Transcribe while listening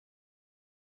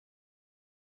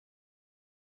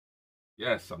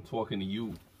Yes, I'm talking to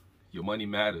you. Your money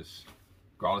matters,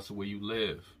 regardless of where you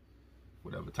live,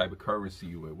 whatever type of currency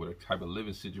you're in, whatever type of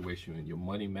living situation you're in. Your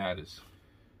money matters.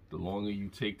 The longer you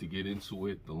take to get into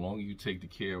it, the longer you take to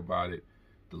care about it,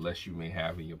 the less you may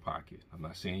have in your pocket. I'm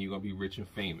not saying you're gonna be rich and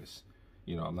famous.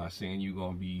 I'm not saying you're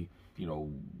gonna be,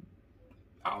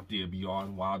 out there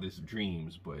beyond wildest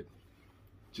dreams, but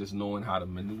just knowing how to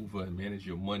maneuver and manage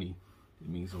your money, it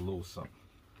means a little something.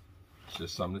 It's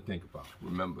just something to think about.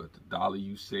 Remember, the dollar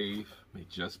you save may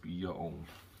just be your own.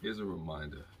 Here's a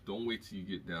reminder. Don't wait till you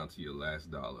get down to your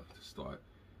last dollar to start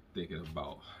thinking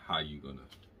about how you're gonna,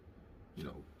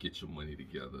 get your money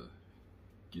together,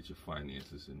 get your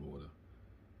finances in order.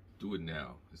 Do it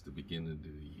now. It's the beginning of the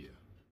year.